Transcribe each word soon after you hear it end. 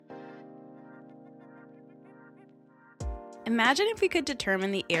Imagine if we could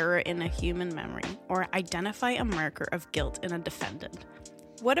determine the error in a human memory or identify a marker of guilt in a defendant.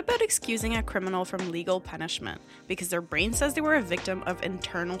 What about excusing a criminal from legal punishment because their brain says they were a victim of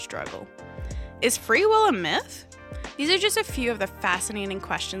internal struggle? Is free will a myth? These are just a few of the fascinating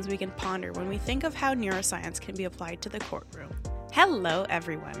questions we can ponder when we think of how neuroscience can be applied to the courtroom. Hello,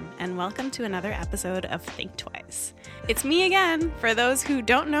 everyone, and welcome to another episode of Think Twice. It's me again. For those who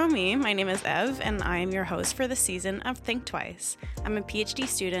don't know me, my name is Ev, and I am your host for the season of Think Twice. I'm a PhD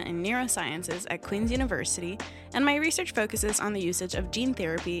student in neurosciences at Queen's University, and my research focuses on the usage of gene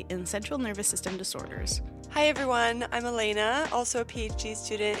therapy in central nervous system disorders. Hi everyone, I'm Elena, also a PhD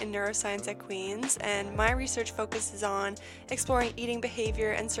student in neuroscience at Queen's, and my research focuses on exploring eating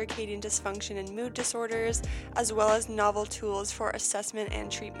behavior and circadian dysfunction in mood disorders, as well as novel tools for assessment and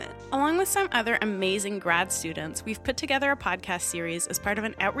treatment. Along with some other amazing grad students, we've put together a podcast series as part of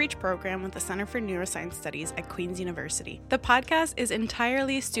an outreach program with the Center for Neuroscience Studies at Queen's University. The podcast is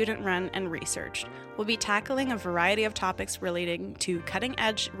entirely student-run and researched. We'll be tackling a variety of topics relating to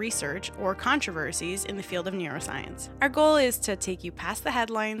cutting-edge research or controversies in the field of neuroscience. Our goal is to take you past the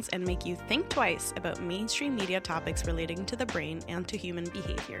headlines and make you think twice about mainstream media topics relating to the brain and to human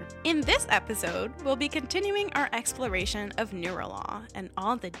behavior. In this episode, we'll be continuing our exploration of Neurolaw and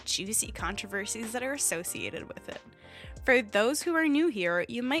all the juicy controversies that are associated with it. For those who are new here,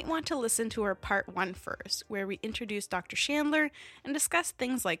 you might want to listen to our part 1 first, where we introduce Dr. Chandler and discuss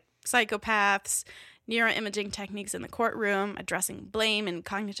things like psychopaths, neuroimaging techniques in the courtroom, addressing blame in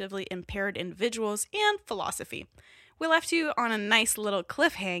cognitively impaired individuals, and philosophy. We left you on a nice little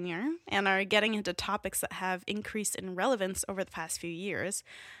cliffhanger and are getting into topics that have increased in relevance over the past few years.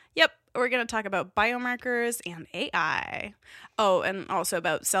 Yep, we're going to talk about biomarkers and AI. Oh, and also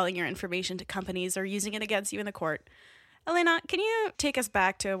about selling your information to companies or using it against you in the court. Elena, can you take us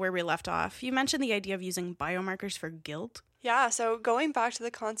back to where we left off? You mentioned the idea of using biomarkers for guilt. Yeah, so going back to the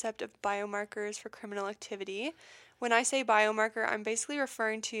concept of biomarkers for criminal activity, when I say biomarker, I'm basically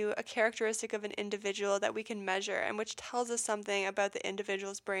referring to a characteristic of an individual that we can measure and which tells us something about the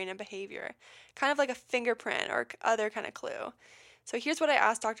individual's brain and behavior, kind of like a fingerprint or other kind of clue. So here's what I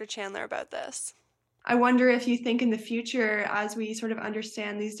asked Dr. Chandler about this. I wonder if you think in the future, as we sort of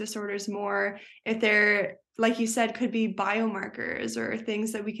understand these disorders more, if there, like you said, could be biomarkers or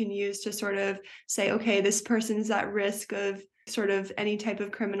things that we can use to sort of say, okay, this person's at risk of sort of any type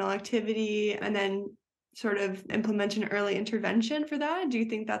of criminal activity, and then sort of implement an early intervention for that. Do you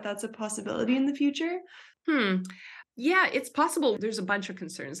think that that's a possibility in the future? Yeah, it's possible. There's a bunch of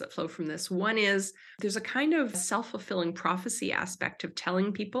concerns that flow from this. One is there's a kind of self-fulfilling prophecy aspect of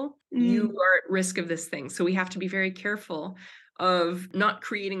telling people you are at risk of this thing. So we have to be very careful of not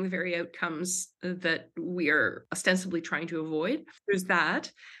creating the very outcomes that we are ostensibly trying to avoid. There's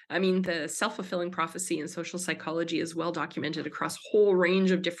that. I mean, the self-fulfilling prophecy in social psychology is well documented across a whole range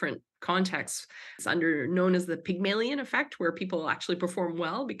of different contexts. It's known as the Pygmalion effect, where people actually perform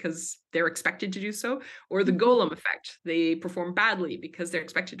well because they're expected to do so, or the Golem effect. They perform badly because they're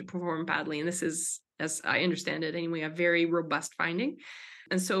expected to perform badly. And this is, as I understand it anyway, a very robust finding.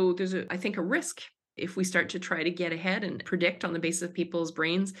 And so there's, I think, a risk if we start to try to get ahead and predict on the basis of people's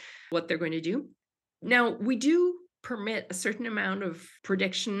brains what they're going to do. Now, we do permit a certain amount of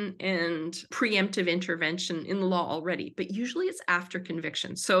prediction and preemptive intervention in the law already, but usually it's after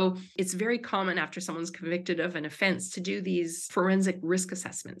conviction. So it's very common after someone's convicted of an offense to do these forensic risk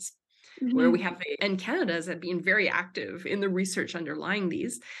assessments. Where we have, and Canada has been very active in the research underlying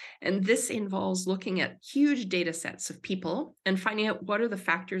these. And this involves looking at huge data sets of people and finding out what are the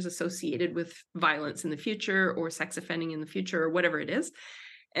factors associated with violence in the future or sex offending in the future or whatever it is.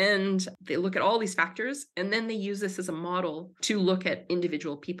 And they look at all these factors, and then they use this as a model to look at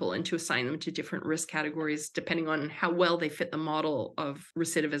individual people and to assign them to different risk categories, depending on how well they fit the model of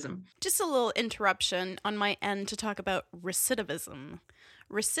recidivism. Just a little interruption on my end to talk about recidivism.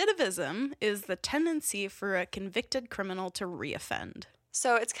 Recidivism is the tendency for a convicted criminal to reoffend.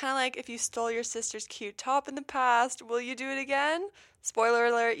 So it's kind of like if you stole your sister's cute top in the past, will you do it again? Spoiler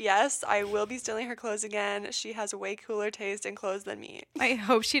alert, yes, I will be stealing her clothes again. She has a way cooler taste in clothes than me. I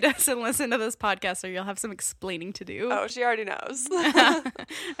hope she doesn't listen to this podcast or you'll have some explaining to do. Oh, she already knows.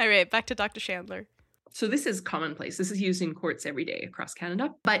 All right, back to Dr. Chandler. So this is commonplace. This is used in courts every day across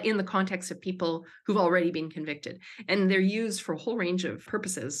Canada, but in the context of people who've already been convicted. And they're used for a whole range of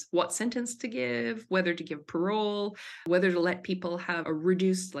purposes: what sentence to give, whether to give parole, whether to let people have a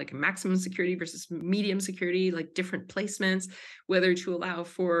reduced, like maximum security versus medium security, like different placements, whether to allow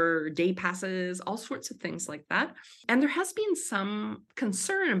for day passes, all sorts of things like that. And there has been some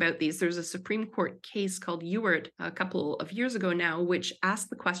concern about these. There's a Supreme Court case called Ewart a couple of years ago now, which asked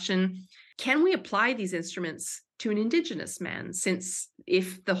the question, can we apply these instruments to an Indigenous man? Since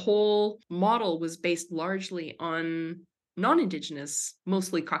if the whole model was based largely on non-Indigenous,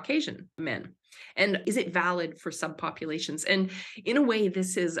 mostly Caucasian men, and is it valid for subpopulations? And in a way,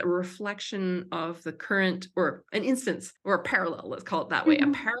 this is a reflection of the current, or an instance, or a parallel, let's call it that way, a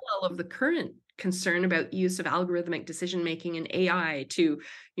parallel of the current concern about use of algorithmic decision making and AI to,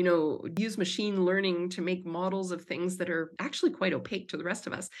 use machine learning to make models of things that are actually quite opaque to the rest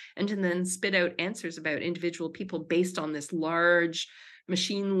of us, and to then spit out answers about individual people based on this large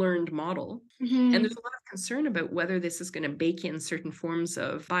machine learned model. And there's a lot of concern about whether this is going to bake in certain forms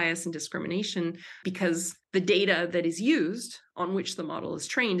of bias and discrimination, because the data that is used on which the model is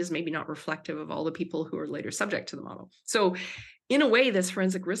trained is maybe not reflective of all the people who are later subject to the model. So in a way, this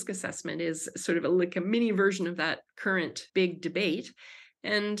forensic risk assessment is sort of like a mini version of that current big debate.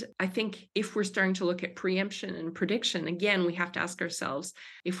 And I think if we're starting to look at preemption and prediction, again, we have to ask ourselves,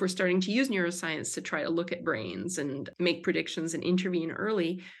 if we're starting to use neuroscience to try to look at brains and make predictions and intervene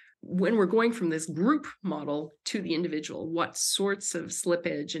early, when we're going from this group model to the individual, what sorts of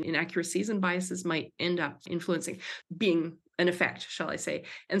slippage and inaccuracies and biases might end up influencing, being an effect, shall I say.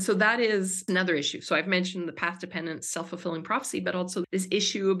 And so that is another issue. So I've mentioned the path-dependent self-fulfilling prophecy, but also this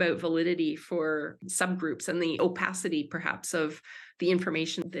issue about validity for subgroups and the opacity, perhaps, of the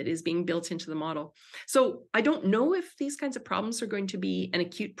information that is being built into the model. So I don't know if these kinds of problems are going to be an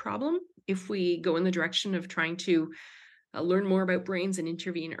acute problem if we go in the direction of trying to learn more about brains and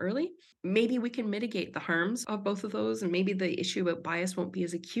intervene early. Maybe we can mitigate the harms of both of those, and maybe the issue about bias won't be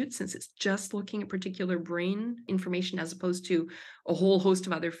as acute since it's just looking at particular brain information as opposed to a whole host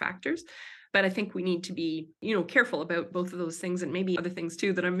of other factors. But I think we need to be, careful about both of those things, and maybe other things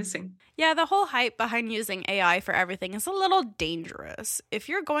too that I'm missing. Yeah, the whole hype behind using AI for everything is a little dangerous. If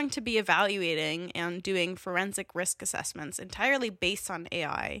you're going to be evaluating and doing forensic risk assessments entirely based on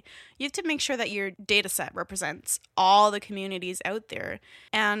AI, you have to make sure that your data set represents all the communities out there.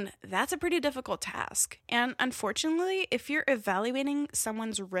 And that's a pretty difficult task. And unfortunately, if you're evaluating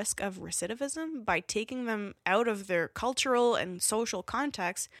someone's risk of recidivism by taking them out of their cultural and social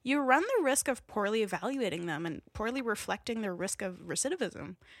context, you run the risk of poorly evaluating them and poorly reflecting their risk of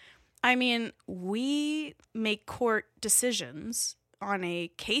recidivism. I mean, we make court decisions on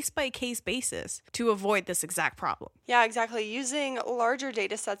a case-by-case basis to avoid this exact problem. Yeah, exactly. Using larger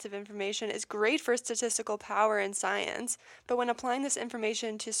data sets of information is great for statistical power in science, but when applying this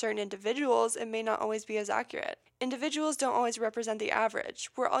information to certain individuals, it may not always be as accurate. Individuals don't always represent the average.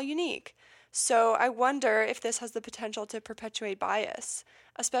 We're all unique. So I wonder if this has the potential to perpetuate bias.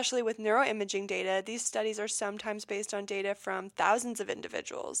 Especially with neuroimaging data, these studies are sometimes based on data from thousands of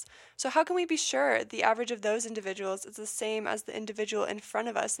individuals. So how can we be sure the average of those individuals is the same as the individual in front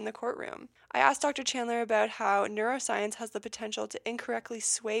of us in the courtroom? I asked Dr. Chandler about how neuroscience has the potential to incorrectly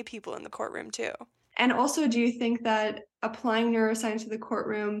sway people in the courtroom too. And also, do you think that applying neuroscience to the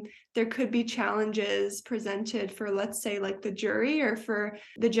courtroom, there could be challenges presented for, let's say, like the jury or for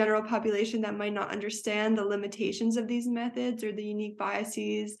the general population that might not understand the limitations of these methods or the unique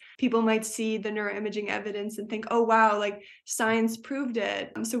biases? People might see the neuroimaging evidence and think, oh, wow, like science proved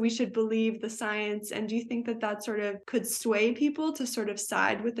it, so we should believe the science. And do you think that that sort of could sway people to sort of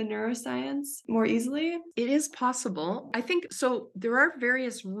side with the neuroscience more easily? It is possible. I think so. There are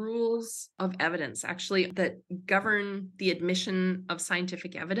various rules of evidence actually that govern the admission of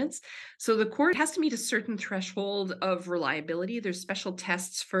scientific evidence. So the court has to meet a certain threshold of reliability. There's special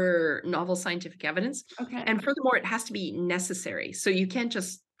tests for novel scientific evidence. Okay. And furthermore, it has to be necessary. So you can't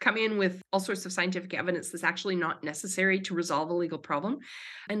just come in with all sorts of scientific evidence that's actually not necessary to resolve a legal problem.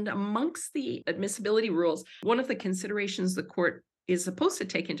 And amongst the admissibility rules, one of the considerations the court is supposed to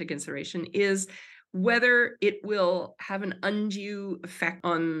take into consideration is whether it will have an undue effect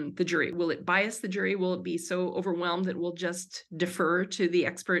on the jury. Will it bias the jury? Will it be so overwhelmed that we'll just defer to the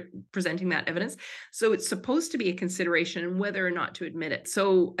expert presenting that evidence? So it's supposed to be a consideration whether or not to admit it.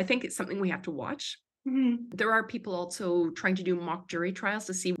 So I think it's something we have to watch. Mm-hmm. There are people also trying to do mock jury trials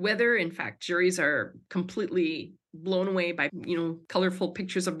to see whether, in fact, juries are completely blown away by, colorful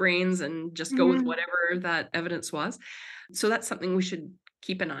pictures of brains and just go with whatever that evidence was. So that's something we should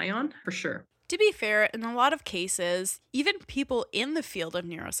keep an eye on for sure. To be fair, in a lot of cases, even people in the field of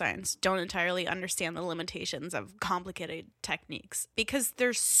neuroscience don't entirely understand the limitations of complicated techniques because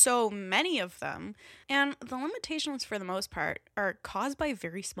there's so many of them, and the limitations for the most part are caused by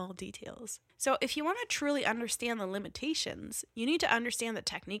very small details. So if you want to truly understand the limitations, you need to understand the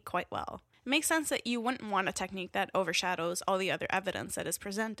technique quite well. It makes sense that you wouldn't want a technique that overshadows all the other evidence that is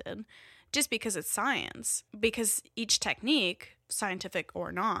presented just because it's science, because each technique, scientific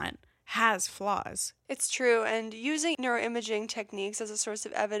or not, has flaws. It's true, and using neuroimaging techniques as a source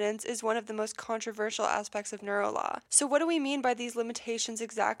of evidence is one of the most controversial aspects of neurolaw. So what do we mean by these limitations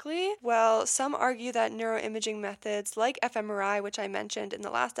exactly? Well, some argue that neuroimaging methods like fMRI, which I mentioned in the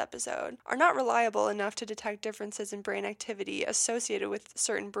last episode, are not reliable enough to detect differences in brain activity associated with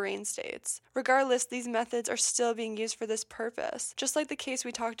certain brain states. Regardless, these methods are still being used for this purpose, just like the case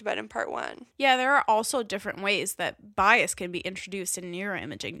we talked about in part 1. Yeah, there are also different ways that bias can be introduced in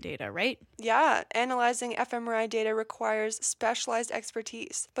neuroimaging data, right? Yeah, analyzing fMRI data requires specialized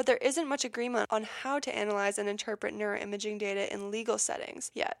expertise, but there isn't much agreement on how to analyze and interpret neuroimaging data in legal settings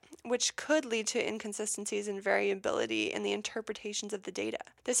yet, which could lead to inconsistencies and variability in the interpretations of the data.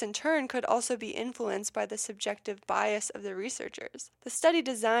 This in turn could also be influenced by the subjective bias of the researchers. The study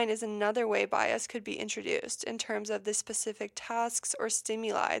design is another way bias could be introduced in terms of the specific tasks or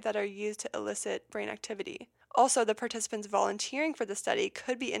stimuli that are used to elicit brain activity. Also, the participants volunteering for the study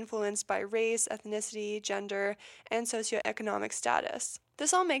could be influenced by race, ethnicity, gender, and socioeconomic status.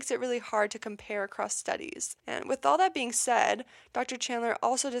 This all makes it really hard to compare across studies. And with all that being said, Dr. Chandler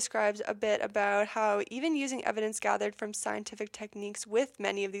also describes a bit about how even using evidence gathered from scientific techniques with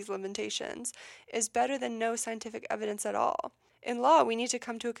many of these limitations is better than no scientific evidence at all. In law, we need to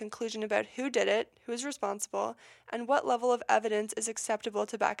come to a conclusion about who did it, who is responsible, and what level of evidence is acceptable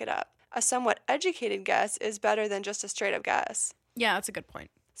to back it up. A somewhat educated guess is better than just a straight-up guess. Yeah, that's a good point.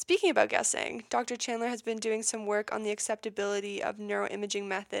 Speaking about guessing, Dr. Chandler has been doing some work on the acceptability of neuroimaging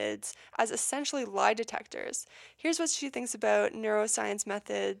methods as essentially lie detectors. Here's what she thinks about neuroscience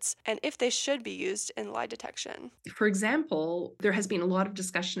methods and if they should be used in lie detection. For example, there has been a lot of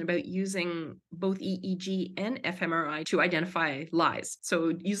discussion about using both EEG and fMRI to identify lies.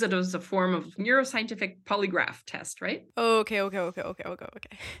 So use it as a form of neuroscientific polygraph test, right? Okay.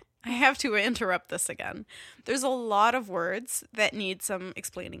 I have to interrupt this again. There's a lot of words that need some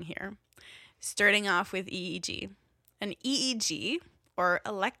explaining here. Starting off with EEG. An EEG, or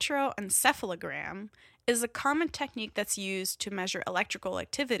electroencephalogram, is a common technique that's used to measure electrical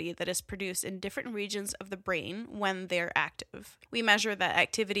activity that is produced in different regions of the brain when they're active. We measure that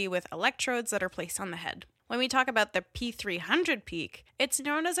activity with electrodes that are placed on the head. When we talk about the P300 peak, it's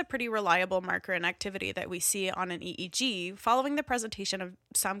known as a pretty reliable marker in activity that we see on an EEG following the presentation of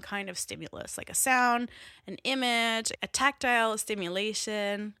some kind of stimulus, like a sound, an image, a tactile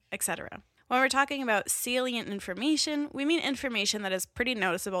stimulation, etc. When we're talking about salient information, we mean information that is pretty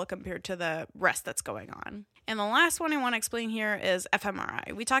noticeable compared to the rest that's going on. And the last one I want to explain here is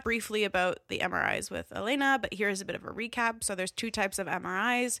fMRI. We talked briefly about the MRIs with Elena, but here's a bit of a recap. So there's 2 types of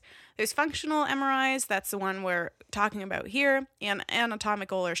MRIs. There's functional MRIs, that's the one we're talking about here, and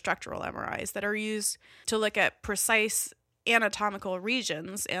anatomical or structural MRIs that are used to look at precise anatomical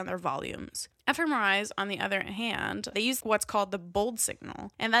regions and their volumes. fMRIs, on the other hand, they use what's called the bold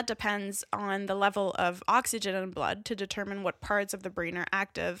signal, and that depends on the level of oxygen in blood to determine what parts of the brain are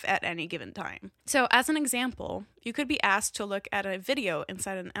active at any given time. So, as an example, you could be asked to look at a video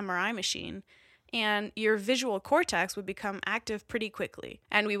inside an MRI machine, and your visual cortex would become active pretty quickly.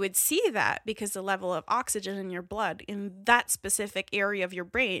 And we would see that because the level of oxygen in your blood in that specific area of your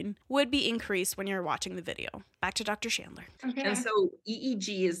brain would be increased when you're watching the video. Back to Dr. Chandler. Okay. And so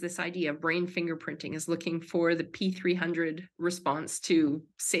EEG is this idea of brain fingerprinting, is looking for the P300 response to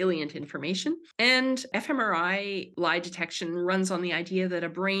salient information. And fMRI lie detection runs on the idea that a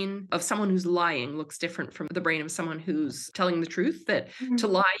brain of someone who's lying looks different from the brain of someone who's telling the truth, that to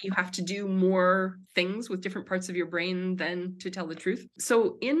lie, you have to do more things with different parts of your brain than to tell the truth.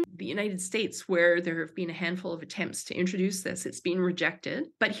 So in the United States, where there have been a handful of attempts to introduce this, it's been rejected.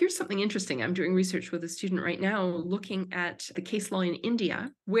 But here's something interesting. I'm doing research with a student right now looking at the case law in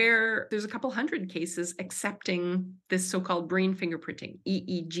India, where there's a couple hundred cases accepting this so-called brain fingerprinting,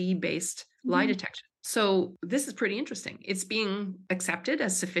 EEG-based lie detection. So this is pretty interesting. It's being accepted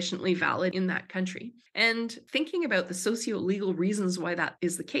as sufficiently valid in that country. And thinking about the socio-legal reasons why that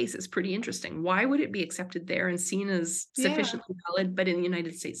is the case is pretty interesting. Why would it be accepted there and seen as sufficiently valid, but in the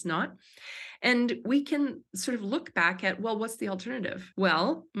United States not? And we can sort of look back at, well, what's the alternative?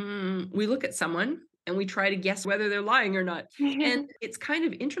 Well, we look at someone and we try to guess whether they're lying or not. And it's kind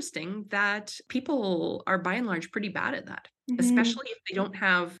of interesting that people are by and large pretty bad at that, especially if they don't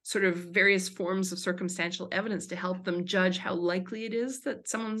have sort of various forms of circumstantial evidence to help them judge how likely it is that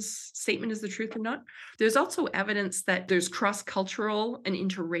someone's statement is the truth or not. There's also evidence that there's cross-cultural and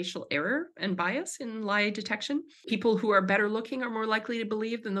interracial error and bias in lie detection. People who are better looking are more likely to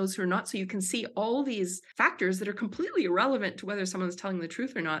believe than those who are not. So you can see all these factors that are completely irrelevant to whether someone's telling the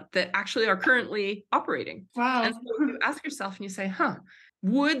truth or not that actually are currently operating. Wow. And so you ask yourself and you say,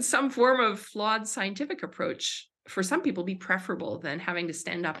 would some form of flawed scientific approach for some people be preferable than having to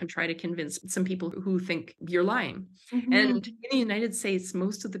stand up and try to convince some people who think you're lying. Mhm. And in the United States,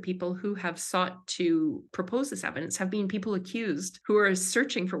 most of the people who have sought to propose this evidence have been people accused who are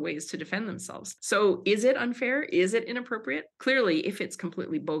searching for ways to defend themselves. So is it unfair? Is it inappropriate? Clearly, if it's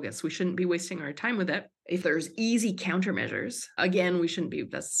completely bogus, we shouldn't be wasting our time with it. If there's easy countermeasures, again, we shouldn't be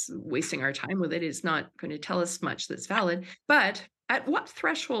wasting our time with it. It's not going to tell us much that's valid. But at what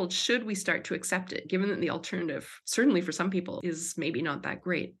threshold should we start to accept it, given that the alternative, certainly for some people, is maybe not that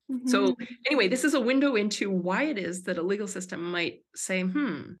great? So anyway, this is a window into why it is that a legal system might say,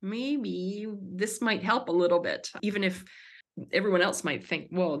 maybe this might help a little bit, even if everyone else might think,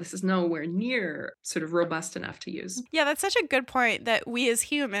 whoa, this is nowhere near sort of robust enough to use. Yeah, that's such a good point, that we as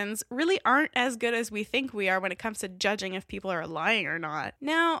humans really aren't as good as we think we are when it comes to judging if people are lying or not.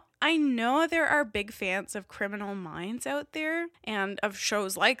 Now, I know there are big fans of Criminal Minds out there and of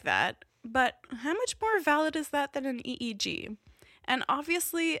shows like that, but how much more valid is that than an EEG? And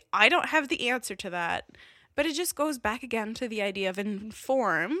obviously, I don't have the answer to that. But it just goes back again to the idea of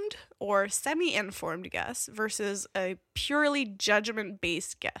informed or semi-informed guess versus a purely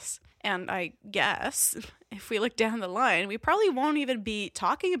judgment-based guess. And I guess if we look down the line, we probably won't even be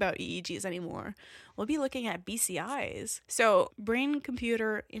talking about EEGs anymore. We'll be looking at BCIs. So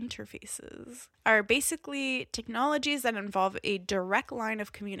brain-computer interfaces are basically technologies that involve a direct line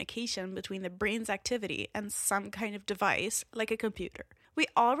of communication between the brain's activity and some kind of device, like a computer. We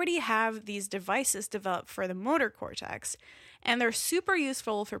already have these devices developed for the motor cortex, and they're super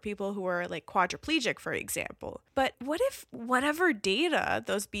useful for people who are like quadriplegic, for example. But what if whatever data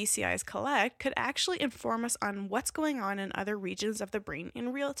those BCIs collect could actually inform us on what's going on in other regions of the brain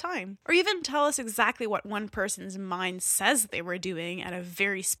in real time? Or even tell us exactly what one person's mind says they were doing at a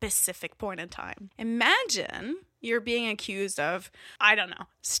very specific point in time. Imagine you're being accused of, I don't know,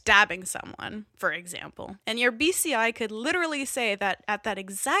 stabbing someone, for example. And your BCI could literally say that at that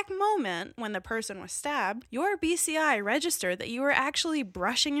exact moment when the person was stabbed, your BCI registered that you were actually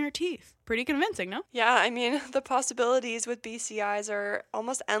brushing your teeth. Pretty convincing, no? Yeah, I mean, the possibilities with BCIs are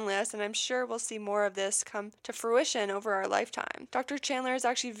almost endless, and I'm sure we'll see more of this come to fruition over our lifetime. Dr. Chandler is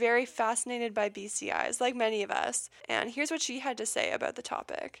actually very fascinated by BCIs, like many of us, and here's what she had to say about the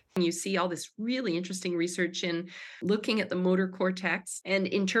topic. You see all this really interesting research in looking at the motor cortex and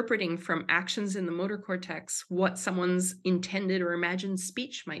interpreting from actions in the motor cortex what someone's intended or imagined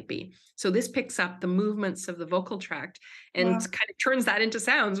speech might be. So this picks up the movements of the vocal tract and kind of turns that into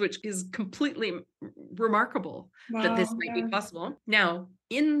sounds, which is completely remarkable that this might be possible. Now,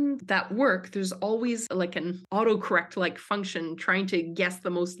 in that work, there's always like an autocorrect like function trying to guess the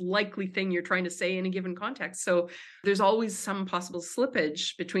most likely thing you're trying to say in a given context. So there's always some possible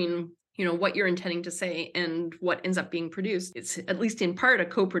slippage between what you're intending to say and what ends up being produced. It's at least in part a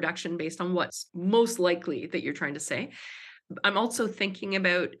co-production based on what's most likely that you're trying to say. I'm also thinking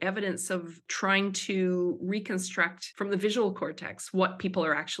about evidence of trying to reconstruct from the visual cortex what people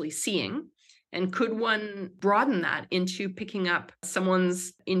are actually seeing. And could one broaden that into picking up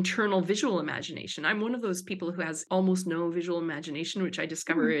someone's internal visual imagination? I'm one of those people who has almost no visual imagination, which I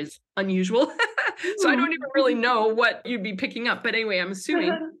discover is unusual. So I don't even really know what you'd be picking up. But anyway, I'm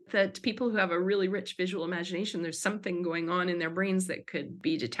assuming that people who have a really rich visual imagination, there's something going on in their brains that could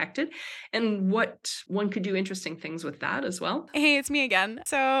be detected, and what one could do interesting things with that as well. Hey, it's me again.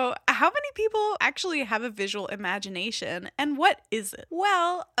 So how many people actually have a visual imagination, and what is it?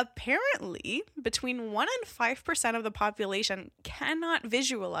 Well, apparently between 1% and 5% of the population cannot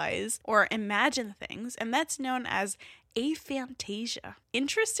visualize or imagine things, and that's known as aphantasia.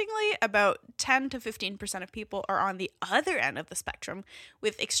 Interestingly, about 10 to 15% of people are on the other end of the spectrum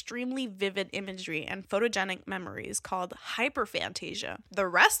with extremely vivid imagery and photogenic memories called hyperphantasia. The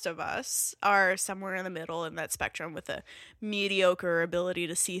rest of us are somewhere in the middle in that spectrum with a mediocre ability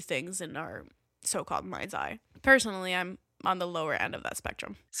to see things in our so-called mind's eye. Personally, I'm on the lower end of that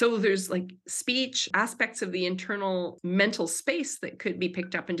spectrum. So there's like speech, aspects of the internal mental space that could be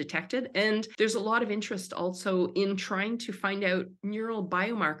picked up and detected. And there's a lot of interest also in trying to find out neural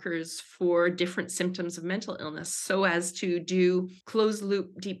biomarkers for different symptoms of mental illness so as to do closed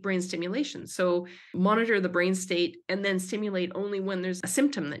loop deep brain stimulation. So monitor the brain state and then stimulate only when there's a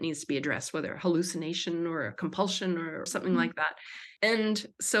symptom that needs to be addressed, whether a hallucination or a compulsion or something like that. And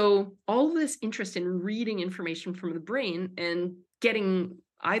so all this interest in reading information from the brain and getting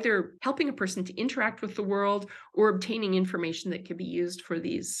either helping a person to interact with the world or obtaining information that could be used for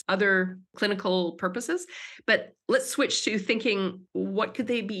these other clinical purposes. But let's switch to thinking, what could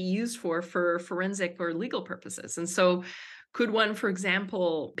they be used for forensic or legal purposes? And so Could one, for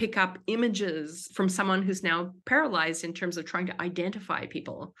example, pick up images from someone who's now paralyzed in terms of trying to identify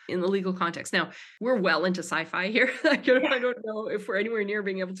people in the legal context? Now, we're well into sci-fi here. I don't know if we're anywhere near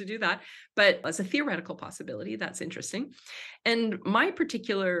being able to do that, but as a theoretical possibility, that's interesting. And my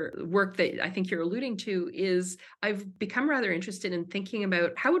particular work that I think you're alluding to is I've become rather interested in thinking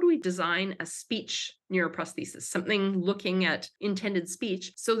about how would we design a speech neuroprosthesis, something looking at intended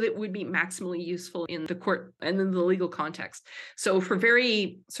speech so that it would be maximally useful in the court and in the legal context. So for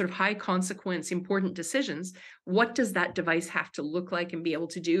very sort of high consequence, important decisions, what does that device have to look like and be able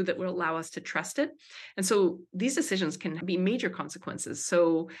to do that will allow us to trust it? And so these decisions can be major consequences.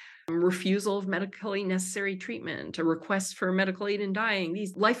 So refusal of medically necessary treatment, a request for medical aid in dying,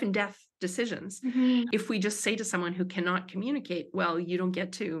 these life and death decisions. If we just say to someone who cannot communicate, well, you don't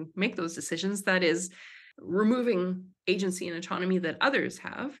get to make those decisions, that is removing agency and autonomy that others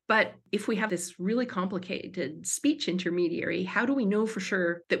have. But if we have this really complicated speech intermediary, how do we know for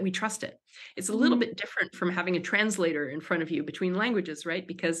sure that we trust it? It's a little bit different from having a translator in front of you between languages, right?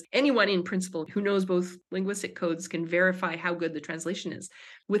 Because anyone in principle who knows both linguistic codes can verify how good the translation is.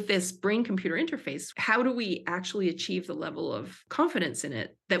 With this brain-computer interface, how do we actually achieve the level of confidence in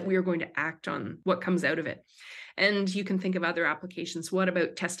it that we are going to act on what comes out of it? And you can think of other applications. What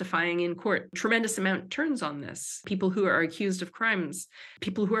about testifying in court? Tremendous amount turns on this. People who are accused of crimes,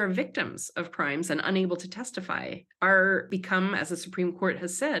 people who are victims of crimes and unable to testify are become, as the Supreme Court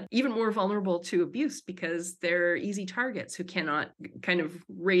has said, even more vulnerable to abuse because they're easy targets who cannot kind of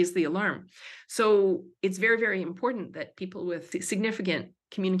raise the alarm. So it's very, very important that people with significant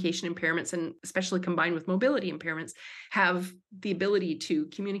communication impairments, and especially combined with mobility impairments, have the ability to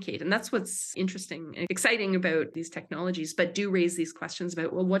communicate. And that's what's interesting and exciting about these technologies, but do raise these questions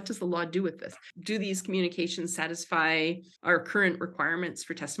about, well, what does the law do with this? Do these communications satisfy our current requirements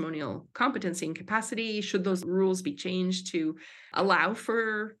for testimonial competency and capacity? Should those rules be changed to allow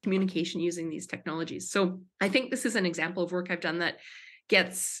for communication using these technologies? So I think this is an example of work I've done that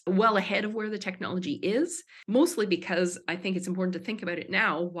gets well ahead of where the technology is, mostly because I think it's important to think about it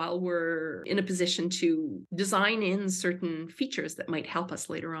now while we're in a position to design in certain features that might help us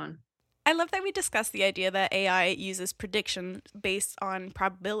later on. I love that we discussed the idea that AI uses prediction based on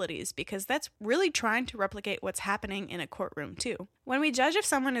probabilities, because that's really trying to replicate what's happening in a courtroom too. When we judge if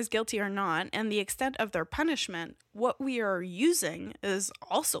someone is guilty or not and the extent of their punishment, what we are using is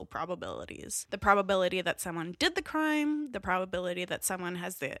also probabilities. The probability that someone did the crime, the probability that someone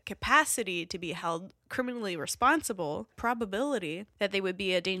has the capacity to be held criminally responsible, probability that they would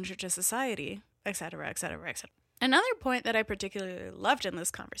be a danger to society, etc., etc., etc. Another point that I particularly loved in this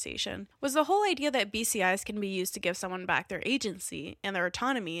conversation was the whole idea that BCIs can be used to give someone back their agency and their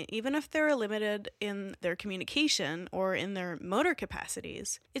autonomy, even if they're limited in their communication or in their motor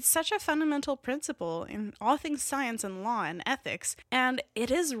capacities. It's such a fundamental principle in all things science and law and ethics, and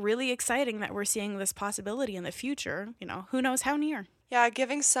it is really exciting that we're seeing this possibility in the future. Who knows how near? Yeah,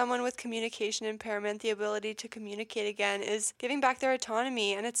 giving someone with communication impairment the ability to communicate again is giving back their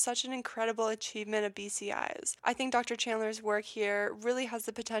autonomy, and it's such an incredible achievement of BCIs. I think Dr. Chandler's work here really has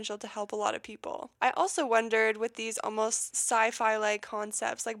the potential to help a lot of people. I also wondered, with these almost sci-fi-like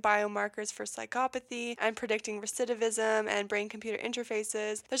concepts like biomarkers for psychopathy and predicting recidivism and brain-computer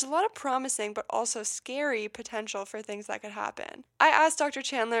interfaces, there's a lot of promising but also scary potential for things that could happen. I asked Dr.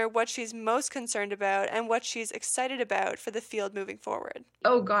 Chandler what she's most concerned about and what she's excited about for the field moving forward.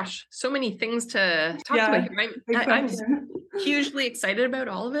 Oh gosh, so many things to talk about here. I'm hugely excited about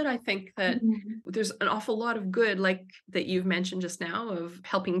all of it. I think that there's an awful lot of good, like that you've mentioned just now, of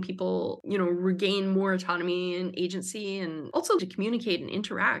helping people, regain more autonomy and agency, and also to communicate and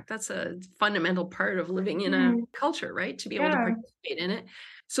interact. That's a fundamental part of living in a culture, right? To be able to participate in it.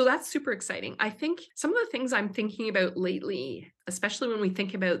 So that's super exciting. I think some of the things I'm thinking about lately, especially when we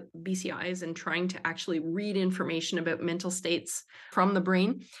think about BCIs and trying to actually read information about mental states from the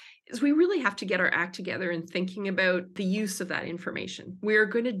brain, is we really have to get our act together in thinking about the use of that information. We're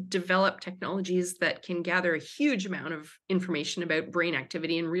going to develop technologies that can gather a huge amount of information about brain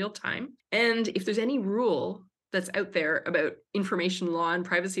activity in real time. And if there's any rule that's out there about information law and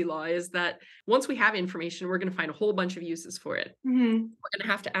privacy law, is that once we have information, we're going to find a whole bunch of uses for it. We're going to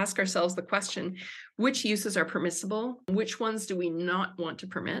have to ask ourselves the question, which uses are permissible? Which ones do we not want to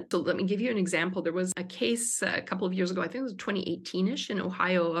permit? So let me give you an example. There was a case a couple of years ago, I think it was 2018-ish in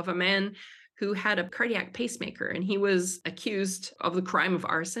Ohio, of a man who had a cardiac pacemaker, and he was accused of the crime of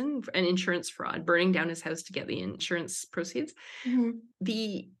arson and insurance fraud, burning down his house to get the insurance proceeds.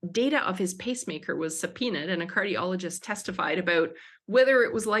 The data of his pacemaker was subpoenaed, and a cardiologist testified about whether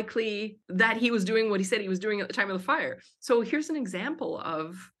it was likely that he was doing what he said he was doing at the time of the fire. So here's an example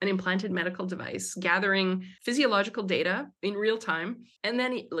of an implanted medical device gathering physiological data in real time, and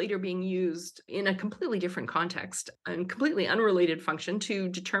then later being used in a completely different context and completely unrelated function to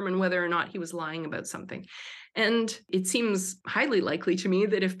determine whether or not he was lying about something. And it seems highly likely to me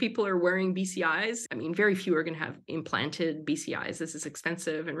that if people are wearing BCIs, I mean, very few are going to have implanted BCIs. This is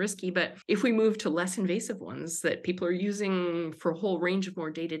expensive and risky. But if we move to less invasive ones that people are using for a whole range of more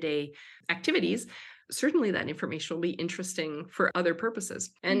day-to-day activities, certainly that information will be interesting for other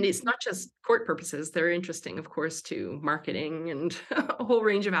purposes. And it's not just court purposes. They're interesting, of course, to marketing and a whole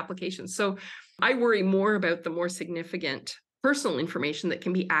range of applications. So I worry more about the more significant personal information that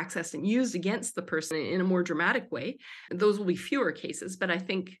can be accessed and used against the person in a more dramatic way. Those will be fewer cases, but I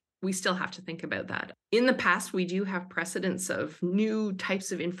think we still have to think about that. In the past, we do have precedents of new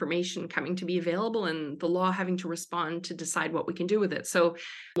types of information coming to be available and the law having to respond to decide what we can do with it. So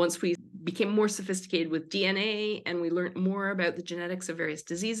once we became more sophisticated with DNA and we learned more about the genetics of various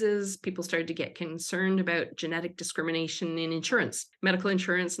diseases, people started to get concerned about genetic discrimination in insurance, medical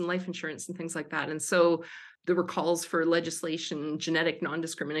insurance and life insurance and things like that. And so there were calls for legislation, genetic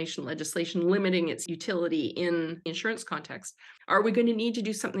non-discrimination legislation, limiting its utility in insurance context. Are we going to need to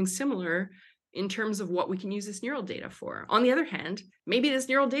do something similar in terms of what we can use this neural data for? On the other hand, maybe this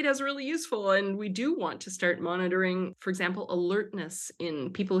neural data is really useful and we do want to start monitoring, for example, alertness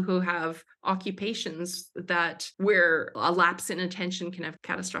in people who have occupations that where a lapse in attention can have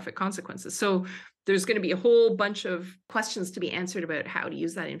catastrophic consequences. So there's going to be a whole bunch of questions to be answered about how to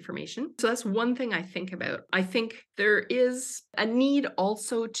use that information. So that's one thing I think about. I think there is a need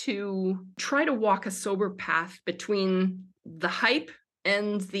also to try to walk a sober path between the hype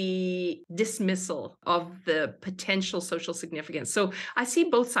and the dismissal of the potential social significance. So I see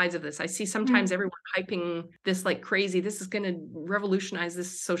both sides of this. I see sometimes everyone hyping this like crazy. This is going to revolutionize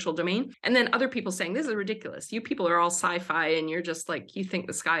this social domain. And then other people saying, this is ridiculous. You people are all sci-fi and you're just like, you think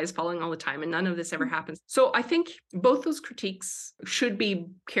the sky is falling all the time and none of this ever happens. So I think both those critiques should be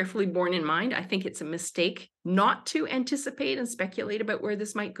carefully borne in mind. I think it's a mistake not to anticipate and speculate about where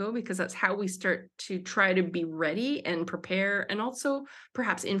this might go, because that's how we start to try to be ready and prepare and also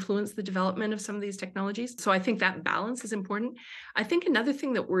perhaps influence the development of some of these technologies. So I think that balance is important. I think another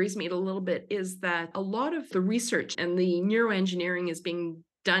thing that worries me a little bit is that a lot of the research and the neuroengineering is being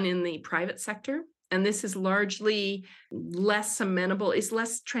done in the private sector. And this is largely less amenable, it's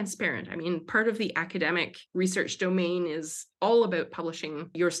less transparent. I mean, part of the academic research domain is all about publishing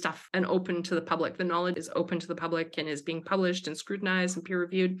your stuff and open to the public. The knowledge is open to the public and is being published and scrutinized and peer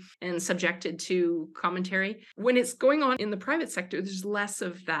reviewed and subjected to commentary. When it's going on in the private sector, there's less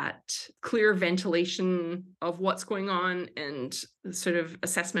of that clear ventilation of what's going on and sort of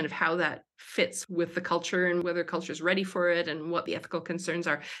assessment of how that fits with the culture and whether culture is ready for it and what the ethical concerns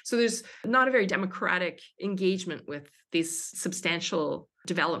are. So there's not a very democratic engagement with these substantial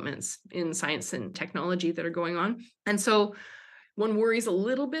developments in science and technology that are going on. And so one worries a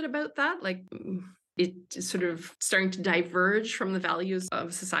little bit about that, like it's sort of starting to diverge from the values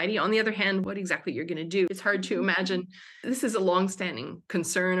of society. On the other hand, what exactly you're going to do, it's hard to imagine. This is a longstanding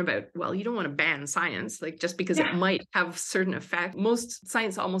concern about, well, you don't want to ban science, like just because it might have certain effect. Most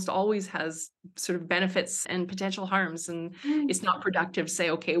science almost always has sort of benefits and potential harms. And it's not productive to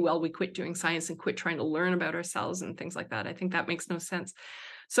say, okay, well, we quit doing science and quit trying to learn about ourselves and things like that. I think that makes no sense.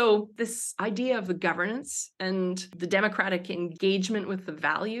 So this idea of the governance and the democratic engagement with the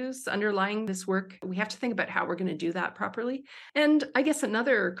values underlying this work, we have to think about how we're going to do that properly. And I guess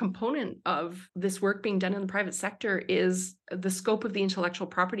another component of this work being done in the private sector is the scope of the intellectual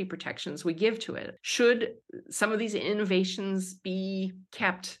property protections we give to it. Should some of these innovations be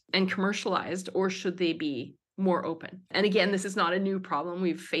kept and commercialized, or should they be more open? And again, this is not a new problem.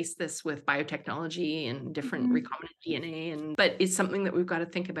 We've faced this with biotechnology and different recombinant DNA, but it's something that we've got to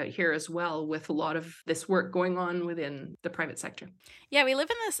think about here as well, with a lot of this work going on within the private sector. Yeah, we live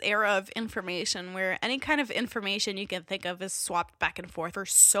in this era of information where any kind of information you can think of is swapped back and forth for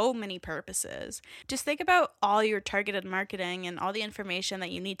so many purposes. Just think about all your targeted marketing and all the information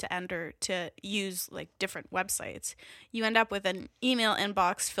that you need to enter to use like different websites. You end up with an email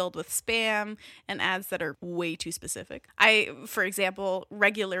inbox filled with spam and ads that are way too specific. I, for example,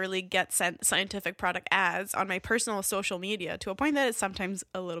 regularly get sent scientific product ads on my personal social media to a point that it's sometimes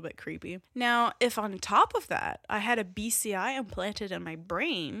a little bit creepy. Now, if on top of that, I had a BCI implanted in my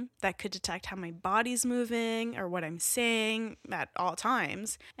brain that could detect how my body's moving or what I'm saying at all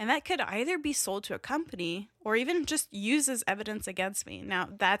times, and that could either be sold to a company or even just used as evidence against me. Now,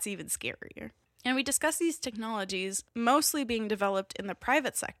 that's even scarier. And we discuss these technologies mostly being developed in the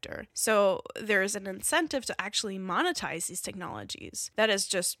private sector. So there's an incentive to actually monetize these technologies that is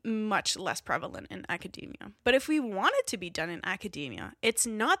just much less prevalent in academia. But if we want it to be done in academia, it's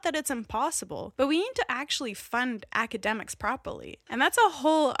not that it's impossible, but we need to actually fund academics properly. And that's a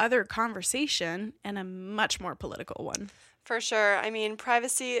whole other conversation and a much more political one. For sure. I mean,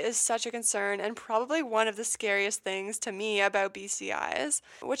 privacy is such a concern and probably one of the scariest things to me about BCIs.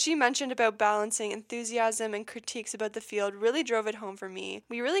 What she mentioned about balancing enthusiasm and critiques about the field really drove it home for me.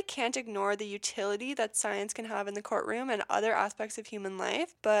 We really can't ignore the utility that science can have in the courtroom and other aspects of human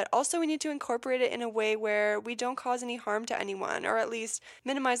life, but also we need to incorporate it in a way where we don't cause any harm to anyone, or at least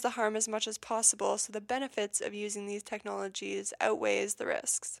minimize the harm as much as possible so the benefits of using these technologies outweighs the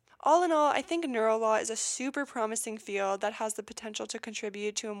risks. All in all, I think Neurolaw is a super promising field that has the potential to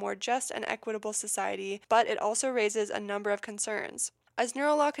contribute to a more just and equitable society, but it also raises a number of concerns. As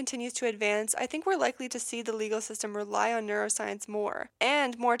Neurolaw continues to advance, I think we're likely to see the legal system rely on neuroscience more,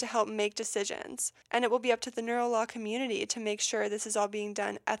 and more to help make decisions. And it will be up to the Neurolaw community to make sure this is all being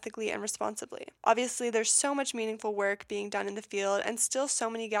done ethically and responsibly. Obviously, there's so much meaningful work being done in the field and still so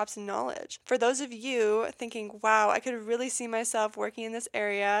many gaps in knowledge. For those of you thinking, wow, I could really see myself working in this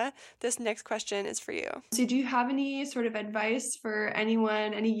area, this next question is for you. So do you have any sort of advice for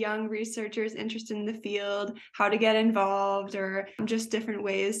anyone, any young researchers interested in the field, how to get involved, or just different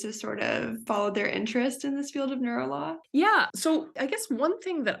ways to sort of follow their interest in this field of neurolaw? Yeah. So I guess one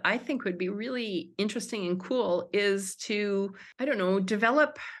thing that I think would be really interesting and cool is to,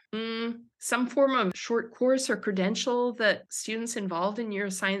 develop some form of short course or credential that students involved in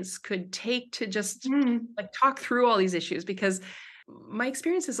neuroscience could take to just talk through all these issues, because my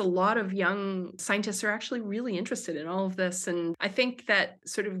experience is a lot of young scientists are actually really interested in all of this. And I think that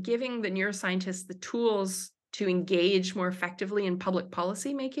sort of giving the neuroscientists the tools to engage more effectively in public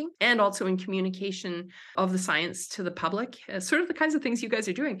policy making and also in communication of the science to the public, sort of the kinds of things you guys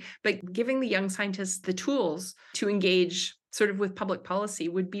are doing, but giving the young scientists the tools to engage sort of with public policy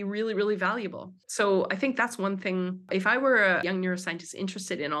would be really, really valuable. So I think that's one thing. If I were a young neuroscientist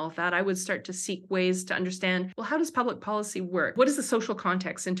interested in all of that, I would start to seek ways to understand, well, how does public policy work? What is the social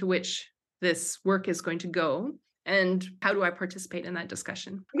context into which this work is going to go? And how do I participate in that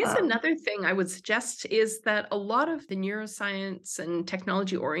discussion? I guess another thing I would suggest is that a lot of the neuroscience and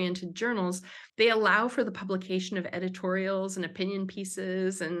technology-oriented journals, they allow for the publication of editorials and opinion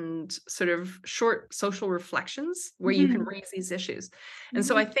pieces and sort of short social reflections where you can raise these issues. And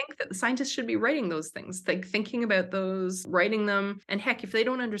so I think that the scientists should be writing those things, like thinking about those, writing them. And heck, if they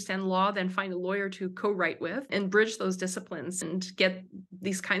don't understand law, then find a lawyer to co-write with and bridge those disciplines and get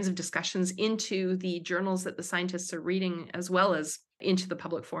these kinds of discussions into the journals that the scientists are reading, as well as into the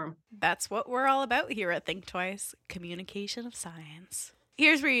public forum. That's what we're all about here at Think Twice, communication of science.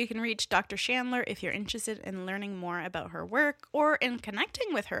 Here's where you can reach Dr. Chandler if you're interested in learning more about her work or in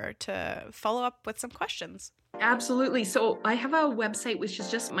connecting with her to follow up with some questions. Absolutely. So I have a website which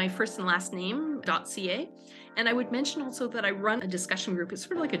is just my first and last name, .ca. And I would mention also that I run a discussion group. It's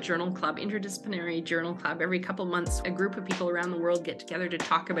sort of like a journal club, interdisciplinary journal club. Every couple months, a group of people around the world get together to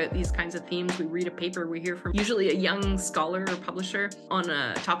talk about these kinds of themes. We read a paper, we hear from usually a young scholar or publisher on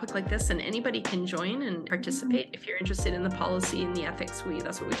a topic like this, and anybody can join and participate if you're interested in the policy and the ethics.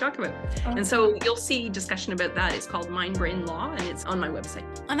 That's what we talk about. And so you'll see discussion about that. It's called Mind Brain Law, and it's on my website.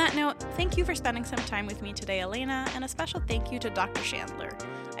 On that note, thank you for spending some time with me today, Elena, and a special thank you to Dr. Chandler.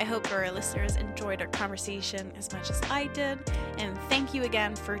 I hope our listeners enjoyed our conversation as much as I did, and thank you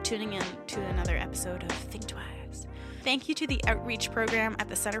again for tuning in to another episode of Think Twice. Thank you to the Outreach Program at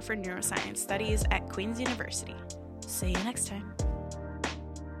the Center for Neuroscience Studies at Queen's University. See you next time.